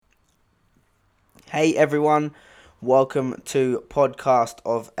Hey everyone, welcome to podcast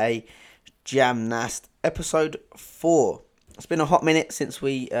of a Jamnast episode 4. It's been a hot minute since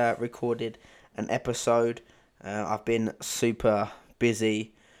we recorded an episode. I've been super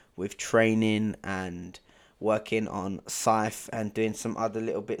busy with training and working on Scythe and doing some other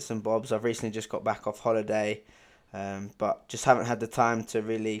little bits and bobs. I've recently just got back off holiday, but just haven't had the time to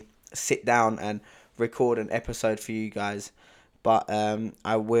really sit down and record an episode for you guys. But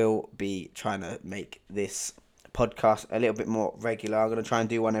I will be trying to make this podcast a little bit more regular. I'm going to try and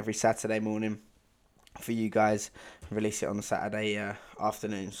do one every Saturday morning for you guys, release it on a Saturday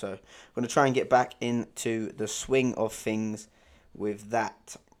afternoon. So I'm going to try and get back into the swing of things with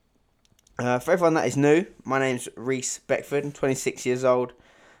that. For everyone that is new, my name's Reese Beckford. I'm 26 years old.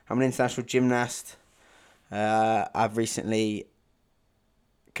 I'm an international gymnast. I've recently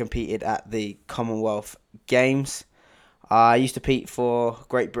competed at the Commonwealth Games. I used to compete for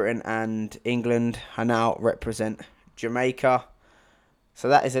Great Britain and England. I now represent Jamaica. So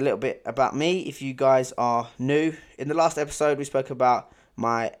that is a little bit about me if you guys are new. In the last episode, we spoke about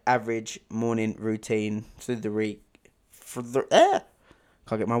my average morning routine through the week. Can't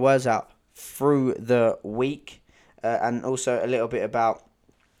get my words out. Through the week. And also a little bit about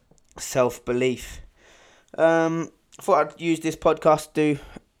self-belief. I thought I'd use this podcast to do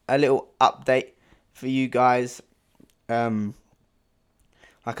a little update for you guys. Like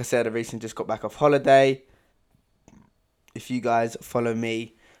I said, I recently just got back off holiday. If you guys follow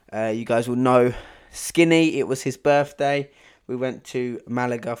me, you guys will know Skinny. It was his birthday. We went to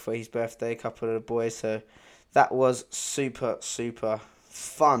Malaga for his birthday, a couple of the boys. So that was super, super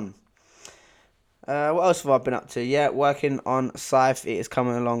fun. What else have I been up to? Yeah, working on Scythe. It is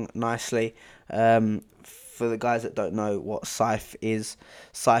coming along nicely. For the guys that don't know what Scythe is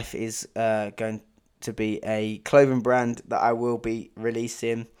going to be a clothing brand that I will be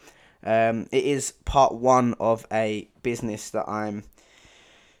releasing. It is part one of a business that I'm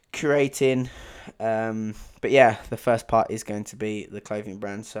creating. But yeah, the first part is going to be the clothing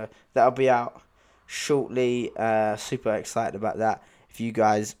brand. So that'll be out shortly. Super excited about that. If you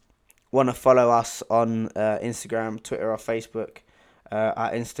guys want to follow us on Instagram, Twitter or Facebook,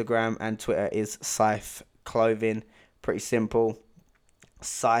 our Instagram and Twitter is Scythe Clothing. Pretty simple.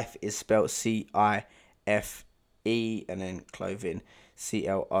 Scythe is spelled C-I-F-E and then clothing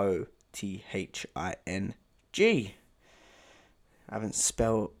C-L-O-T-H-I-N-G. I haven't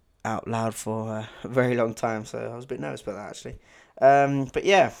spelled out loud for a very long time, so I was a bit nervous about that actually. But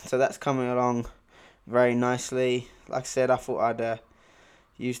yeah, so that's coming along very nicely. Like I said, I thought I'd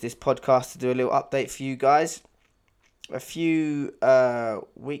use this podcast to do a little update for you guys. It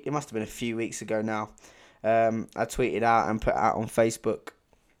must have been a few weeks ago now. I tweeted out and put out on Facebook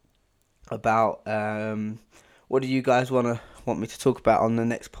about what do you guys want me to talk about on the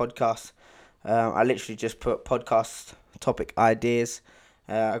next podcast. I literally just put podcast topic ideas.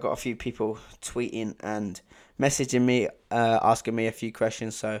 I got a few people tweeting and messaging me, asking me a few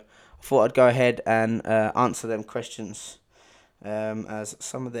questions. So I thought I'd go ahead and answer them questions, as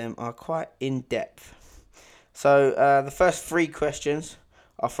some of them are quite in depth. So the first 3 questions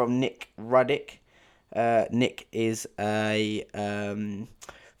are from Nick Ruddick. Nick is a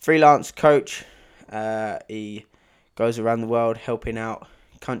freelance coach. He goes around the world helping out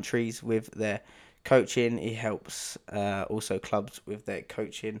countries with their coaching. He helps also clubs with their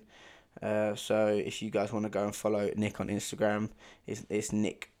coaching. So if you guys want to go and follow Nick on Instagram, it's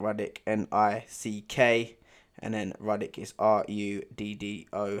Nick Ruddick, Nick, and then Ruddick is Ruddock.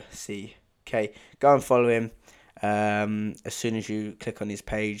 Go and follow him. As soon as you click on his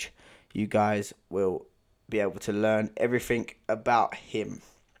page, you guys will be able to learn everything about him.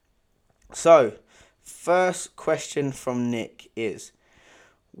 So, first question from Nick is,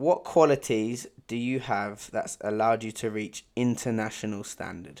 what qualities do you have that's allowed you to reach international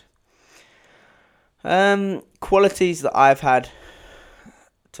standard? Qualities that I've had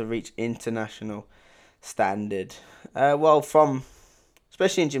to reach international standard.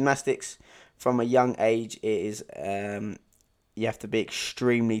 Especially in gymnastics, from a young age, it is you have to be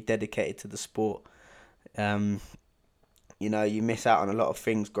extremely dedicated to the sport. You miss out on a lot of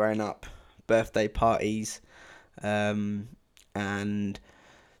things growing up, birthday parties, and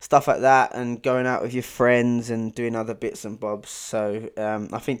stuff like that, and going out with your friends and doing other bits and bobs. So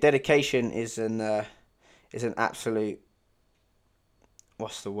I think dedication is an absolute,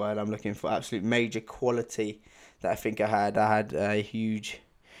 what's the word I'm looking for? Absolute major quality that I think I had. I had a huge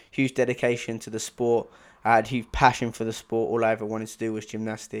dedication to the sport. I had huge passion for the sport. All I ever wanted to do was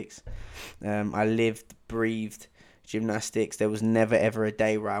gymnastics. I lived, breathed gymnastics. There was never ever a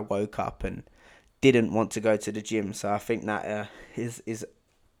day where I woke up and didn't want to go to the gym. So I think that is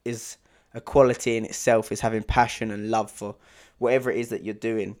a quality in itself, is having passion and love for whatever it is that you're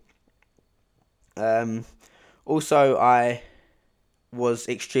doing. Also, I was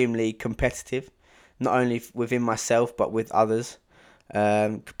extremely competitive, not only within myself but with others.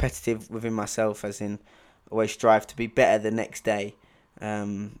 Competitive within myself, as in always strive to be better the next day.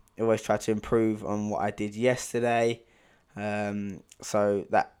 Always try to improve on what I did yesterday. So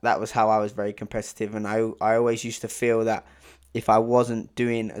that was how I was very competitive, and I always used to feel that if I wasn't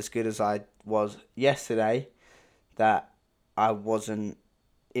doing as good as I was yesterday, that I wasn't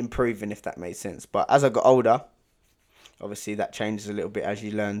improving, if that made sense. But as I got older, obviously that changes a little bit as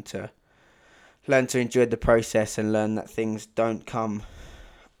you learn to enjoy the process and learn that things don't come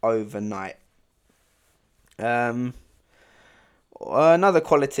overnight. Another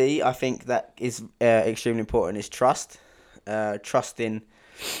quality I think that is extremely important is trust. Trusting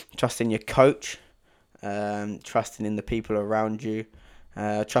your coach, trusting in the people around you,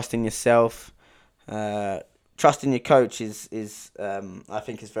 trusting yourself. Trusting your coach is I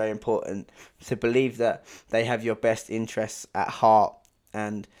think is very important, to believe that they have your best interests at heart,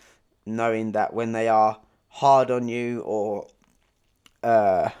 and knowing that when they are hard on you, or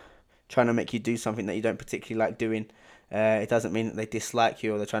trying to make you do something that you don't particularly like doing, it doesn't mean that they dislike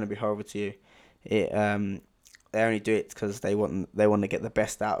you or they're trying to be horrible to you. They only do it because they want to get the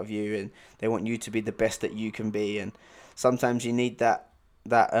best out of you, and they want you to be the best that you can be. And sometimes you need that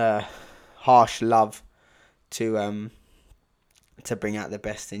harsh love to bring out the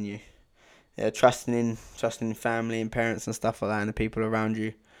best in you. Yeah, trusting in family and parents and stuff like that, and the people around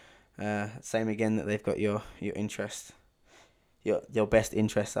you. Same again, that they've got your interest, your best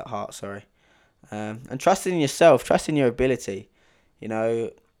interests at heart. Sorry. And trusting in yourself, trusting your ability. You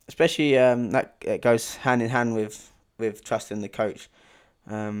know, especially that it goes hand in hand with trusting the coach.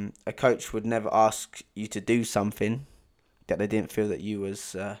 A coach would never ask you to do something that they didn't feel that you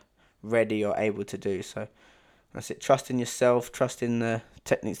was ready or able to do. So that's it. Trust in yourself. Trust in the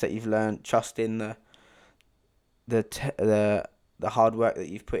techniques that you've learned. Trust in the hard work that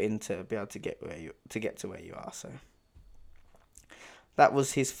you've put in to be able to get to where you are. So that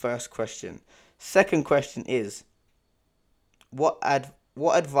was his first question. Second question is, what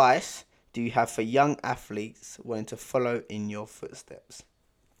advice do you have for young athletes wanting to follow in your footsteps?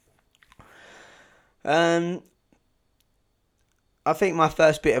 I think my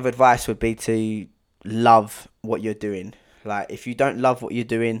first bit of advice would be to love what you're doing. Like, if you don't love what you're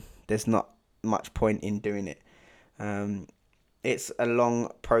doing, there's not much point in doing it. It's a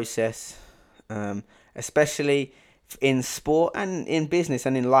long process, especially in sport and in business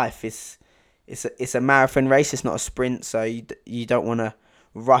and in life. It's a marathon race. It's not a sprint, so you don't want to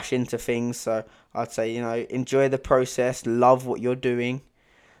rush into things. So I'd say, enjoy the process, love what you're doing,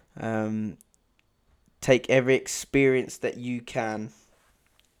 take every experience that you can,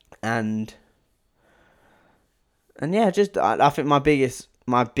 and yeah, just I think my biggest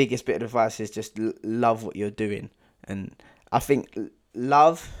bit of advice is just love what you're doing. And I think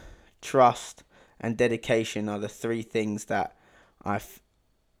love, trust, and dedication are the three things that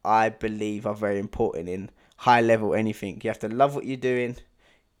I believe are very important in high level anything. You have to love what you're doing,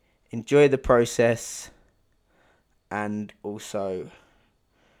 enjoy the process, and also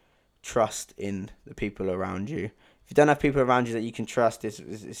trust in the people around you. If you don't have people around you that you can trust, it's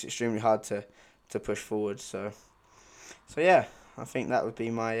extremely hard to push forward. So yeah, I think that would be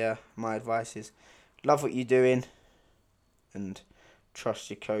my advice is love what you're doing and trust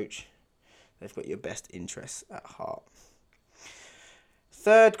your coach. They've got your best interests at heart.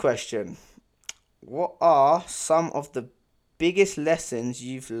 Third question. What are some of the biggest lessons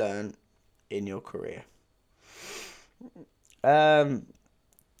you've learned in your career?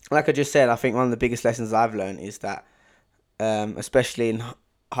 Like I just said, I think one of the biggest lessons I've learned is that, especially in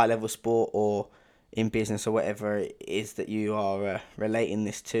high level sport or in business or whatever it is that you are relating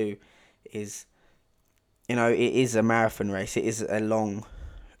this to, is, it is a marathon race. It is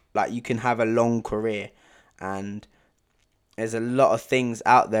you can have a long career, and there's a lot of things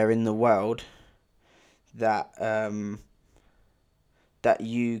out there in the world that that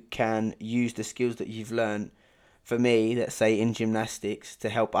you can use the skills that you've learned. For me, let's say in gymnastics, to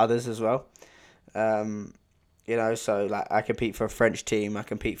help others as well. So like I compete for a French team, I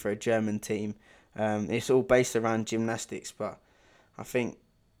compete for a German team. It's all based around gymnastics, but I think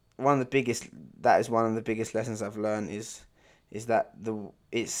one of the biggest lessons I've learned is that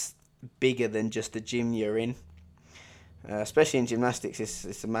it's bigger than just the gym you're in. Especially in gymnastics,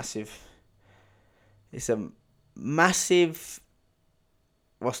 it's a massive.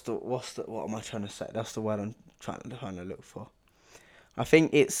 What am I trying to say? That's the word I'm trying to look for. I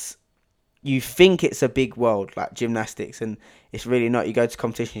think it's you think it's a big world like gymnastics, and it's really not. You go to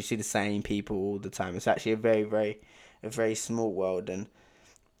competition, you see the same people all the time. It's actually a very small world, and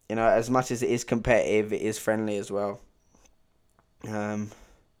as much as it is competitive, it is friendly as well. Um,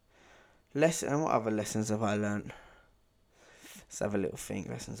 and what other lessons have I learned? Let's have a little think.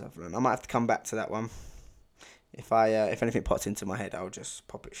 Lessons I've learned. I might have to come back to that one. If anything pops into my head, I'll just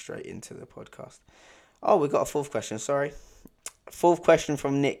pop it straight into the podcast. Oh, we got a fourth question. Sorry. Fourth question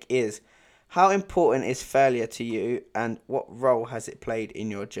from Nick is, how important is failure to you, and what role has it played in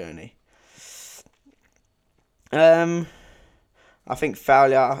your journey? I think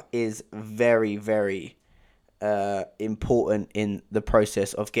failure is very, very important in the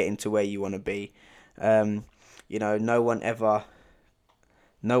process of getting to where you want to be. No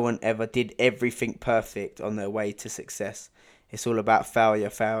one ever did everything perfect on their way to success. It's all about failure,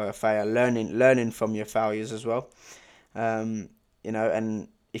 learning from your failures as well. And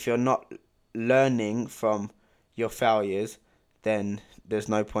if you're not learning from your failures, then there's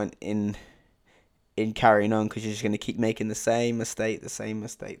no point in carrying on, because you're just going to keep making the same mistake,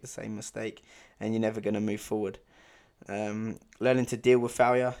 and you're never going to move forward. Learning to deal with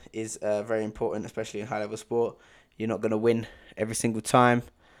failure is very important, especially in high level sport. You're not going to win every single time.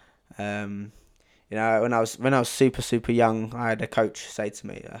 When I was super young, I had a coach say to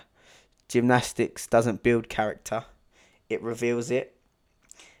me, gymnastics doesn't build character, it reveals it.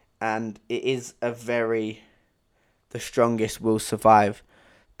 And it is the strongest will survive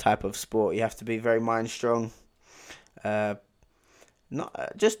type of sport. You have to be very mind strong. Not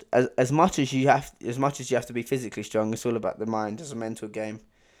just as much as you have to be physically strong. It's all about the mind. It's a mental game.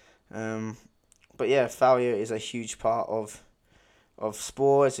 But yeah, failure is a huge part of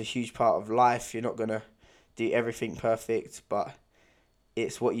sport. It's a huge part of life. You're not gonna do everything perfect, but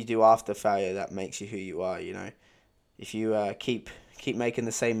it's what you do after failure that makes you who you are. If you keep making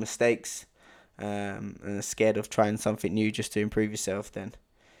the same mistakes, and are scared of trying something new just to improve yourself, then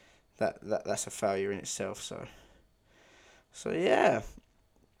that's a failure in itself. So yeah,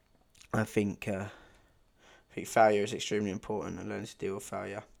 I think failure is extremely important, and learning to deal with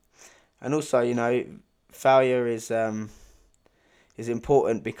failure. And also, failure is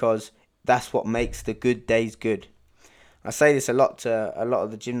important because that's what makes the good days good. I say this a lot to a lot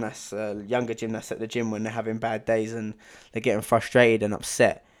of the gymnasts, younger gymnasts at the gym, when they're having bad days and they're getting frustrated and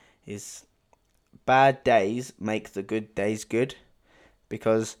upset. Is bad days make the good days good,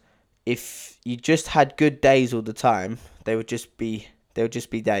 because if you just had good days all the time, they would just be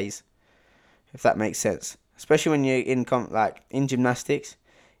days. If that makes sense, especially when you're in gymnastics,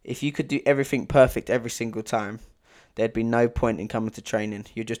 if you could do everything perfect every single time, there'd be no point in coming to training.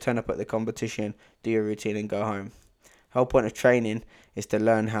 You just turn up at the competition, do your routine, and go home. The whole point of training is to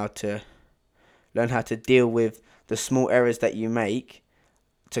learn how to deal with the small errors that you make,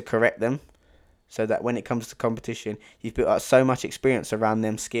 to correct them, so that when it comes to competition, you've built up so much experience around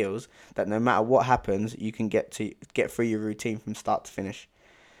them skills that no matter what happens, you can get through your routine from start to finish.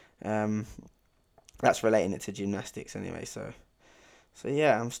 That's relating it to gymnastics anyway. So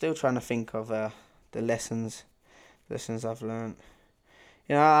yeah, I'm still trying to think of the lessons I've learned.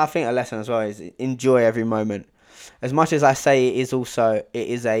 I think a lesson as well is enjoy every moment. As much as I say it is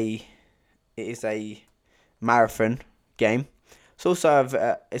a marathon game, it's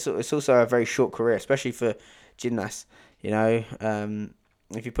also a very short career, especially for gymnasts.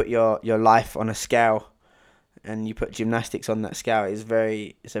 If you put your life on a scale and you put gymnastics on that scale,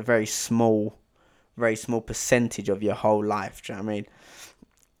 it's a very small percentage of your whole life. Do you know what I mean?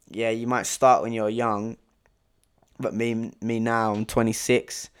 Yeah, you might start when you're young, but me now, I'm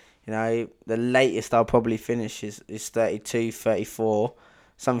 26. The latest I'll probably finish is 32, 34,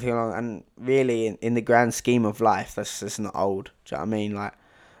 something along. And really, in the grand scheme of life, that's just not old. Do you know what I mean?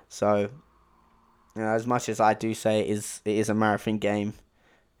 So, as much as I do say it is a marathon game,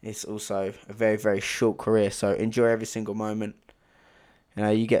 it's also a very, very short career. So enjoy every single moment.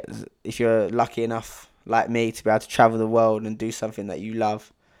 If you're lucky enough, like me, to be able to travel the world and do something that you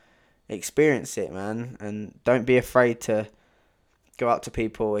love, experience it, man. And don't be afraid to go up to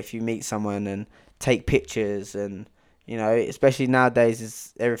people if you meet someone and take pictures. And especially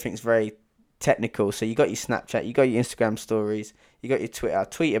nowadays, everything's very technical. So you got your Snapchat, you got your Instagram stories, you got your Twitter.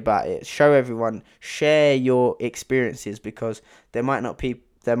 Tweet about it, show everyone, share your experiences, because there might not be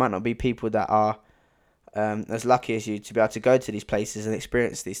people that are as lucky as you to be able to go to these places and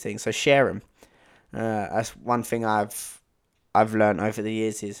experience these things. So share them. That's one thing I've learned over the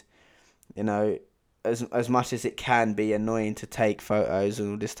years is, as much as it can be annoying to take photos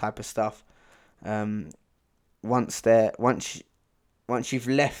and all this type of stuff, once you've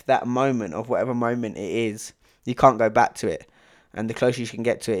left that moment, of whatever moment it is, you can't go back to it. and the closest you can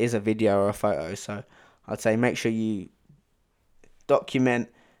get to it is a video or a photo. So I'd say make sure you document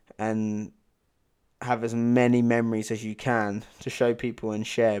and have as many memories as you can to show people and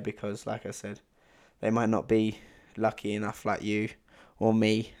share, because like I said, they might not be lucky enough like you or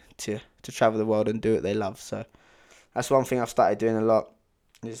me to travel the world and do what they love. So that's one thing I've started doing a lot,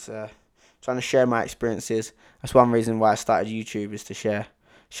 is trying to share my experiences. That's one reason why I started YouTube, is to share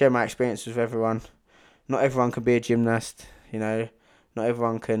my experiences with everyone. Not everyone can be a gymnast, not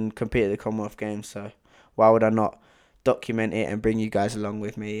everyone can compete at the Commonwealth Games, so why would I not document it and bring you guys along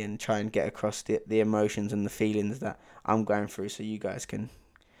with me and try and get across the emotions and the feelings that I'm going through, so you guys can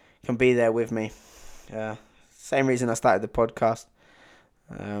be there with me. Same reason I started the podcast.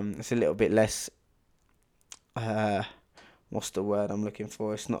 It's a little bit less, what's the word I'm looking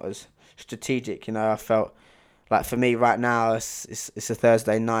for? It's not as strategic, I felt like for me right now, it's a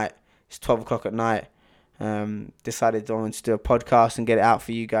Thursday night, it's 12 o'clock at night. Decided I wanted to do a podcast and get it out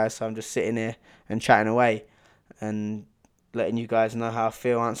for you guys, so I'm just sitting here and chatting away and letting you guys know how I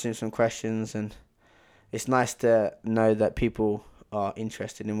feel, answering some questions, and it's nice to know that people are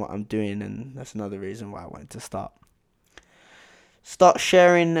interested in what I'm doing, and that's another reason why I wanted to start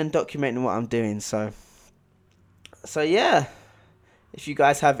sharing and documenting what I'm doing. So yeah, if you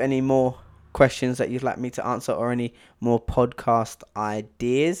guys have any more questions that you'd like me to answer or any more podcast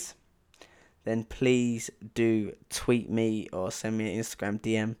ideas, then please do tweet me or send me an Instagram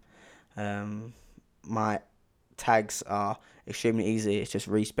DM. My tags are extremely easy. It's just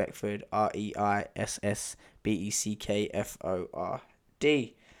Reece Beckford, ReissBeckford.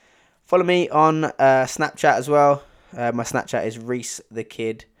 Follow me on Snapchat as well. My Snapchat is Reece the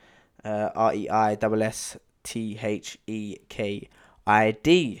Kid, ReissThekid.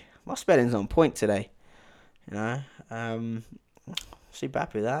 My spelling's on point today, super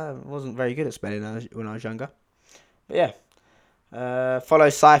happy with that. I wasn't very good at spelling when I was younger. But yeah. Follow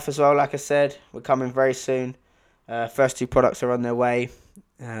Syfe as well, like I said. We're coming very soon. First 2 products are on their way.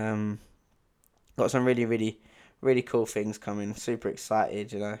 Got some really, really, really cool things coming. Super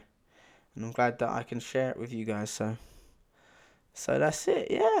excited, And I'm glad that I can share it with you guys. So that's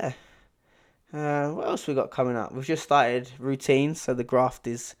it, yeah. What else we got coming up? We've just started routines, so the graft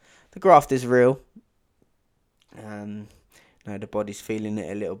is real. The body's feeling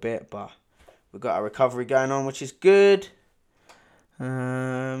it a little bit, but we've got a recovery going on, which is good. We've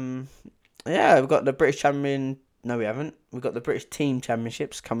got the British champion. No, we haven't. We've got the British team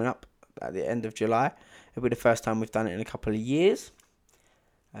championships coming up at the end of July. It'll be the first time we've done it in a couple of years,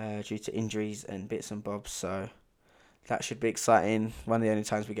 due to injuries and bits and bobs. So that should be exciting. One of the only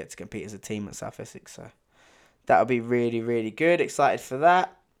times we get to compete as a team at South Essex. So that'll be really, really good. Excited for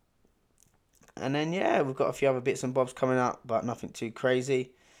that. And then, we've got a few other bits and bobs coming up, but nothing too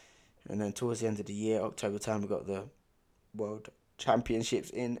crazy. And then towards the end of the year, October time, we've got the World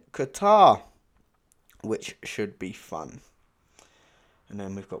Championships in Qatar, which should be fun. And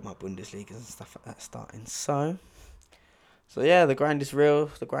then we've got my Bundesliga and stuff like that starting. So yeah, the grind is real.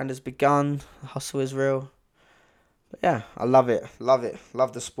 The grind has begun. The hustle is real. But yeah, I love it. Love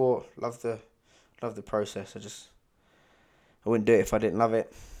the sport. Love the process. I wouldn't do it if I didn't love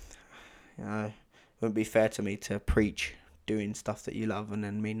it. It wouldn't be fair to me to preach doing stuff that you love and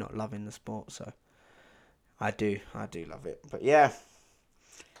then me not loving the sport. So I do love it. But yeah,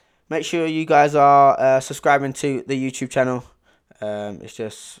 make sure you guys are subscribing to the YouTube channel. It's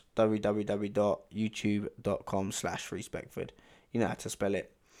just www.youtube.com/Reece Beckford. You know how to spell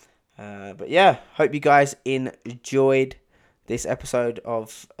it. But yeah, hope you guys enjoyed this episode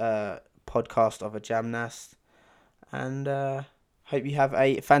of podcast of a Jamnast, and hope you have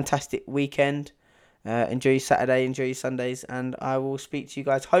a fantastic weekend. Enjoy your Saturday, enjoy your Sundays, and I will speak to you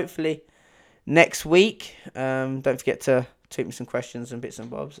guys hopefully next week. Don't forget to tweet me some questions and bits and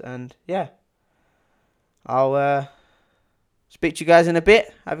bobs, and yeah, I'll speak to you guys in a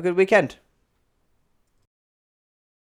bit. Have a good weekend.